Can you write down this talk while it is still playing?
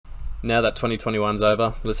now that 2021's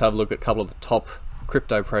over, let's have a look at a couple of the top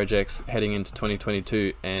crypto projects heading into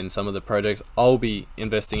 2022 and some of the projects I'll be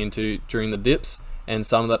investing into during the dips and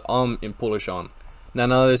some that I'm bullish on. Now,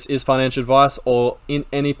 none of this is financial advice or in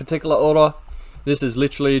any particular order. This is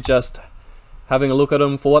literally just having a look at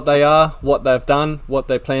them for what they are, what they've done, what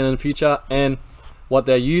they plan in the future, and what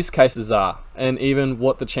their use cases are, and even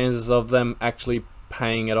what the chances of them actually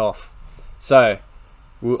paying it off. So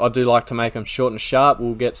I do like to make them short and sharp.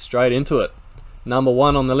 We'll get straight into it. Number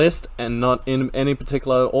one on the list, and not in any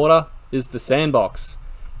particular order, is the Sandbox.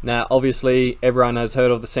 Now, obviously, everyone has heard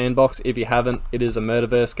of the Sandbox. If you haven't, it is a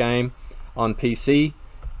metaverse game on PC.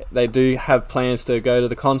 They do have plans to go to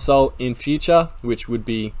the console in future, which would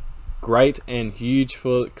be great and huge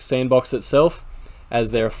for Sandbox itself, as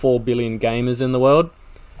there are 4 billion gamers in the world.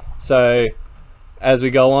 So as we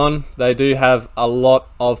go on, they do have a lot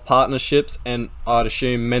of partnerships, and I'd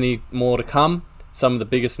assume many more to come. Some of the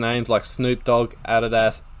biggest names like Snoop Dogg,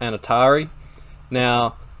 Adidas, and Atari.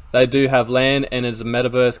 Now, they do have land, and it's a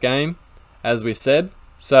metaverse game, as we said.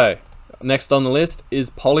 So next on the list is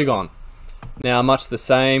Polygon. Now, much the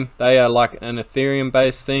same, they are like an Ethereum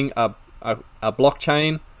based thing, a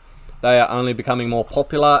blockchain. They are only becoming more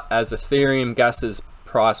popular as Ethereum gas's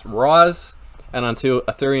price rise, and until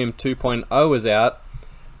Ethereum 2.0 is out,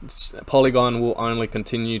 Polygon will only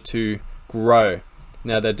continue to grow.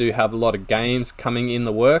 Now, they do have a lot of games coming in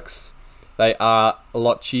the works. They are a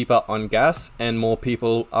lot cheaper on gas, and more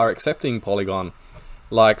people are accepting Polygon.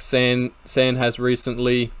 Like Sand has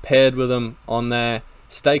recently paired with them on their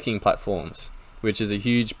staking platforms, which is a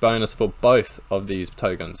huge bonus for both of these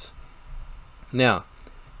tokens. Now,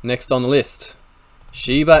 next on the list,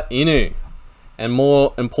 Shiba Inu, and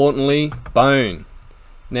more importantly, Bone.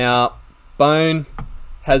 Now, Bone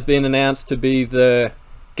has been announced to be the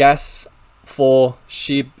gas for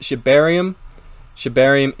Shibarium.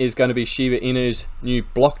 Shibarium is going to be Shiba Inu's new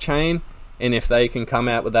blockchain, and if they can come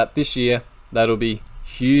out with that this year, that'll be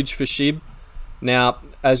huge for Shib. Now,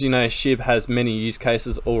 as you know, Shib has many use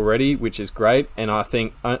cases already, which is great, and I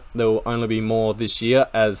think there will only be more this year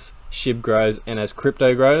as Shib grows and as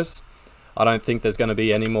crypto grows. I don't think there's going to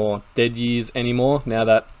be any more dead years anymore now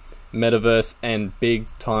that metaverse and big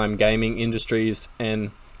time gaming industries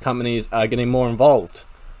and companies are getting more involved.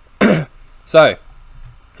 So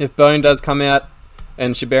if Bone does come out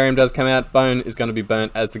and Shibarium does come out, Bone is going to be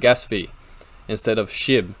burnt as the gas fee instead of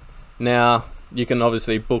Shib. Now, you can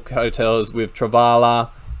obviously book hotels with Travala,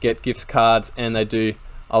 get gift cards, and they do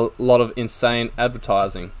a lot of insane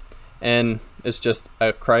advertising, and it's just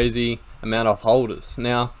a crazy amount of holders.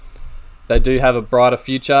 Now, they do have a brighter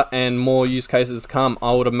future and more use cases to come,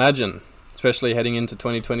 I would imagine, especially heading into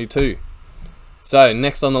 2022. So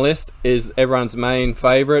next on the list is everyone's main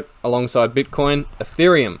favorite alongside Bitcoin,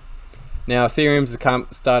 Ethereum. Now, Ethereum's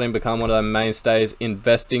starting to become one of the mainstays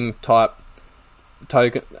investing type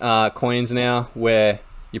token coins now, where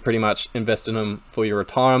you pretty much invest in them for your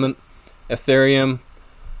retirement. Ethereum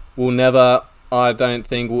will never, I don't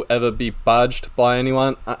think, will ever be budged by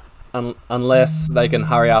anyone unless they can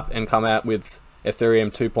hurry up and come out with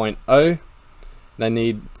Ethereum 2.0. They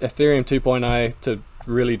need Ethereum 2.0 to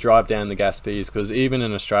really drive down the gas fees, because even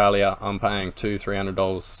in Australia I'm paying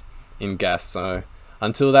 $200-300 in gas. So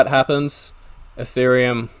until that happens,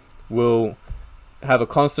 Ethereum will have a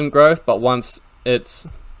constant growth, but once it's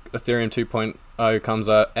Ethereum 2.0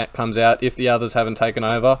 comes out, if the others haven't taken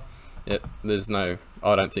over, I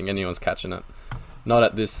don't think anyone's catching it, not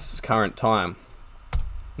at this current time.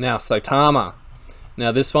 Now, Saitama.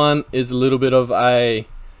 Now, this one is a little bit of a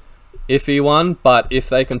iffy one, but if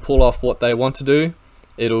they can pull off what they want to do,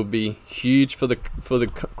 it'll be huge for the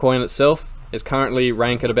coin itself. It's currently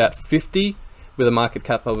ranked at about 50 with a market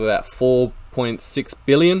cap of about 4.6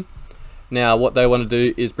 billion. Now, what they want to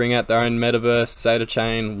do is bring out their own metaverse, SATA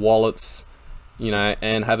chain, wallets,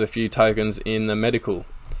 and have a few tokens in the medical.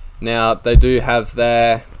 Now, they do have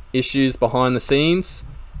their issues behind the scenes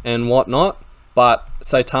and whatnot, but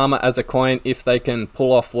Saitama as a coin, if they can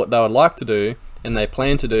pull off what they would like to do and they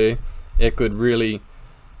plan to do, it could really,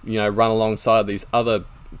 run alongside these other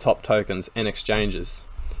top tokens and exchanges.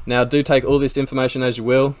 Now, do take all this information as you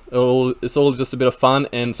will. It's all just a bit of fun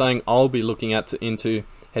and something I'll be looking at into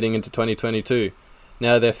heading into 2022.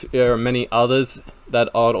 Now, there are many others that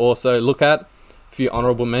I'd also look at. A few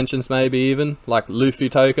honorable mentions maybe even, like Luffy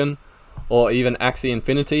token, or even Axie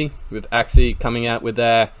Infinity, with Axie coming out with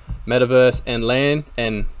their metaverse and land,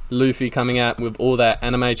 and Luffy coming out with all their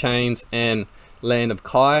anime chains and Land of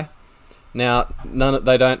Kai. Now, none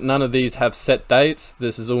of these have set dates.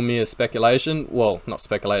 This is all mere speculation. Well, not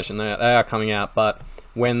speculation, they are coming out, but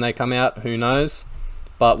when they come out, who knows.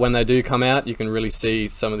 but when they do come out, you can really see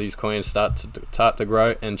some of these coins start to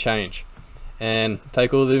grow and change. And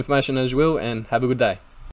take all the information as you will, and have a good day.